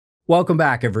Welcome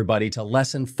back, everybody, to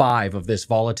Lesson 5 of this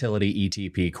Volatility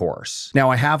ETP course.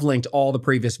 Now, I have linked all the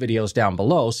previous videos down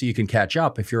below so you can catch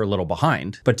up if you're a little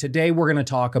behind, but today we're going to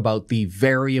talk about the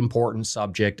very important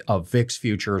subject of VIX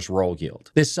futures roll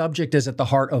yield. This subject is at the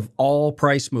heart of all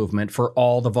price movement for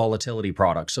all the volatility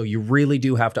products, so you really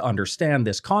do have to understand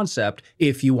this concept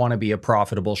if you want to be a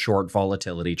profitable short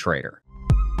volatility trader.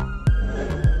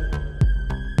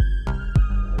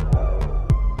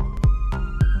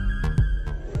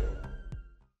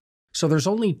 So there's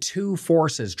only two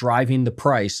forces driving the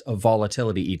price of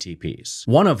volatility ETPs.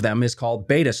 One of them is called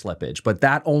beta slippage, but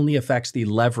that only affects the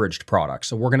leveraged products.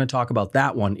 So we're going to talk about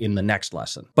that one in the next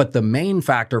lesson. But the main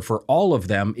factor for all of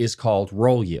them is called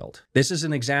roll yield. This is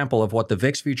an example of what the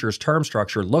VIX futures term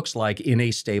structure looks like in a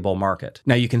stable market.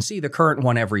 Now you can see the current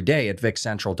one every day at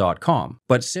VIXCentral.com.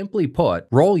 But simply put,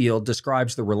 roll yield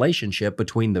describes the relationship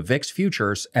between the VIX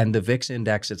futures and the VIX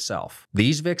index itself.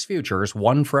 These VIX futures,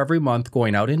 one for every month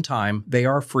going out in time, they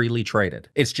are freely traded.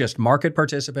 It's just market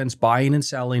participants buying and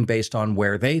selling based on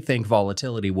where they think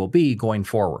volatility will be going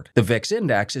forward. The VIX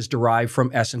index is derived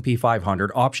from S&P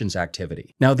 500 options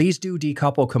activity. Now, these do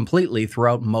decouple completely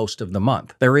throughout most of the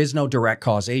month. There is no direct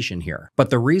causation here. But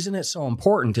the reason it's so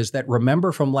important is that,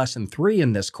 remember from Lesson 3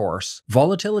 in this course,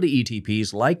 volatility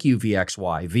ETPs like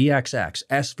UVXY, VXX,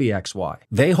 SVXY,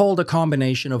 they hold a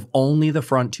combination of only the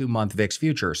front 2-month VIX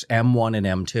futures, M1 and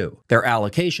M2. Their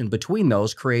allocation between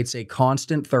those creates a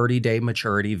constant 30-day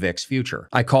maturity VIX future.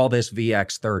 I call this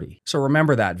VX30. So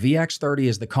remember that VX30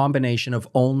 is the combination of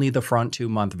only the front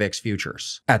 2-month VIX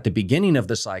futures. At the beginning of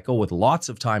the cycle, with lots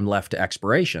of time left to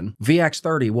expiration,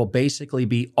 VX30 will basically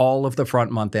be all of the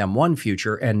front month M1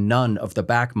 future and none of the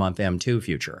back month M2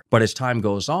 future. But as time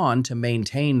goes on, to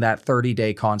maintain that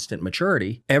 30-day constant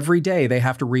maturity, every day they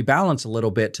have to rebalance a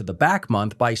little bit to the back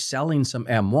month by selling some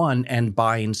M1 and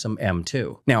buying some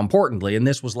M2. Now, importantly, and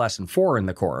this was Lesson 4 in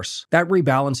the course, that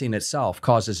rebalancing itself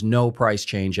causes no price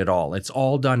change at all. It's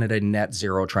all done at a net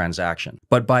zero transaction.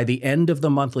 But by the end of the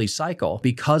monthly cycle,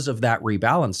 because of that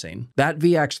rebalancing, that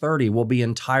VX30 will be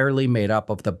entirely made up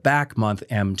of the back month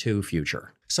M2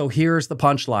 future. So here's the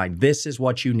punchline. This is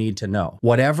what you need to know.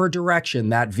 Whatever direction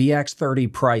that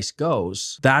VX30 price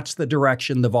goes, that's the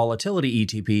direction the volatility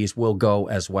ETPs will go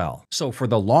as well. So for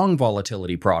the long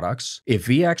volatility products, if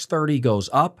VX30 goes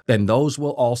up, then those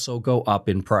will also go up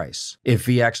in price. If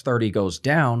VX30 goes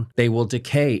down, they will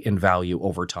decay in value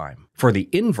over time. For the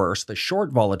inverse, the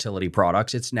short volatility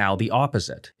products, it's now the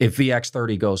opposite. If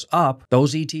VX30 goes up,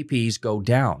 those ETPs go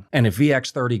down. And if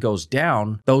VX30 goes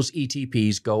down, those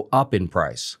ETPs go up in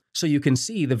price. So you can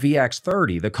see the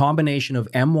VX30, the combination of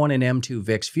M1 and M2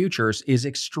 VIX futures, is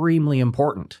extremely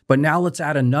important. But now let's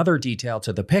add another detail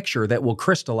to the picture that will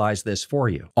crystallize this for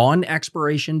you. On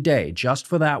expiration day, just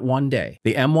for that one day,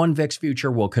 the M1 VIX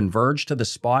future will converge to the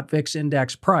spot VIX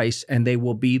index price and they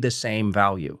will be the same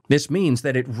value. This means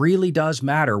that it really does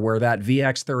matter where that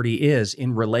VX30 is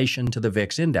in relation to the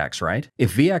VIX index, right?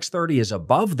 If VX30 is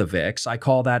above the VIX, I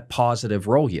call that positive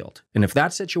roll yield. And if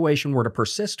that situation were to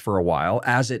persist for a while,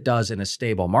 as it does in a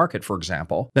stable market, for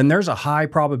example, then there's a high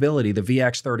probability the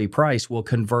VX30 price will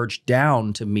converge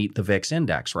down to meet the VIX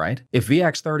index, right? If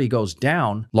VX30 goes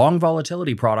down, long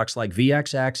volatility products like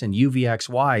VXX and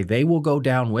UVXY, they will go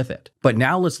down with it. But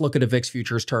now let's look at a VIX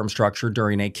futures term structure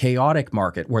during a chaotic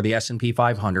market where the S&P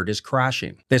 500 is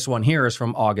crashing. This one here is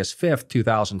from August 5th,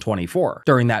 2024,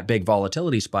 during that big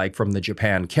volatility spike from the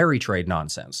Japan carry trade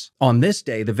nonsense. On this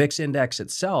day, the VIX index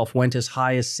itself went as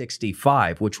high as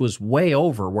 65, which was way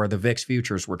over where the VIX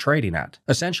futures were trading at.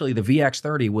 Essentially, the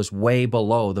VX30 was way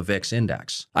below the VIX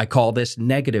index. I call this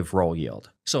negative roll yield.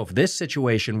 So if this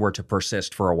situation were to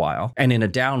persist for a while, and in a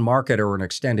down market or an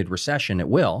extended recession it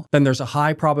will, then there's a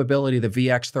high probability the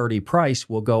VX30 price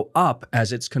will go up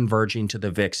as it's converging to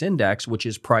the VIX index, which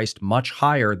is priced much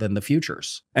higher than the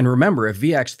futures. And remember, if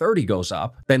VX30 goes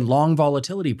up, then long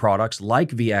volatility products like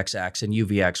VXX and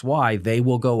UVXY, they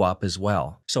will go up as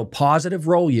well. So positive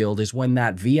roll yield is when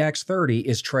that VX30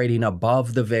 is trading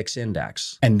above the VIX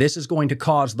index. And this is going to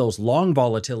cause those long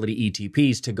volatility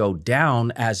ETPs to go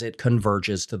down as it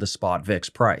converges to the spot VIX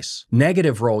price.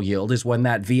 Negative roll yield is when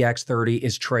that VX30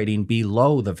 is trading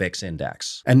below the VIX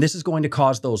index. And this is going to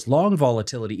cause those long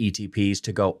volatility ETPs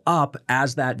to go up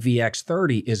as that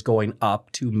VX30 is going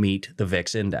up to meet the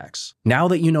VIX index. Now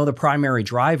that you know the primary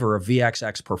driver of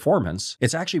VXX performance,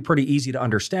 it's actually pretty easy to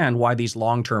understand why these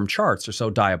long-term charts are so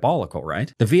diabolical,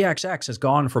 right? The VXX has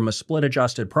gone from a split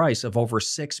adjusted price of over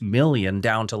 $6 million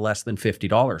down to less than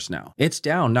 $50 now. It's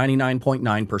down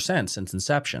 99.9% since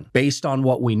inception. Based on on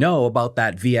what we know about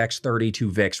that VX30 to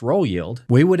VIX roll yield,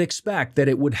 we would expect that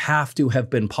it would have to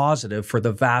have been positive for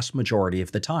the vast majority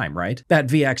of the time, right? That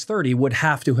VX30 would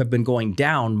have to have been going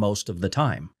down most of the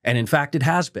time. And in fact, it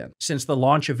has been. Since the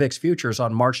launch of VIX futures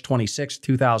on March 26,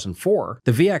 2004,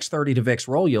 the VX30 to VIX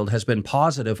roll yield has been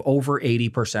positive over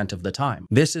 80% of the time.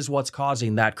 This is what's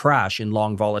causing that crash in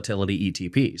long volatility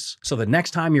ETPs. So the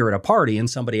next time you're at a party and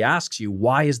somebody asks you,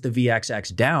 why is the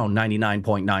VXX down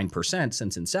 99.9%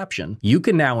 since inception, you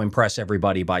can now impress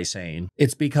everybody by saying,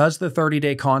 it's because the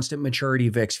 30-day constant maturity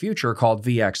VIX future called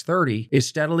VX30 is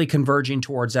steadily converging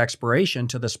towards expiration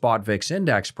to the spot VIX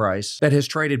index price that has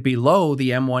traded below the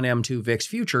M1, M2 VIX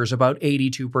futures about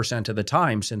 82% of the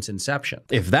time since inception.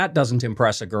 If that doesn't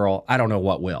impress a girl, I don't know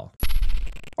what will.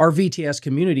 Our VTS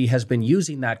community has been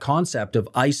using that concept of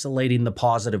isolating the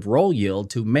positive roll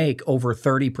yield to make over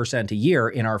 30% a year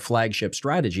in our flagship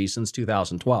strategy since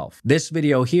 2012. This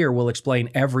video here will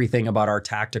explain everything about our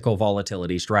tactical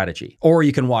volatility strategy. Or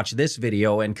you can watch this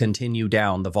video and continue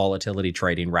down the volatility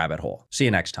trading rabbit hole. See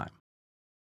you next time.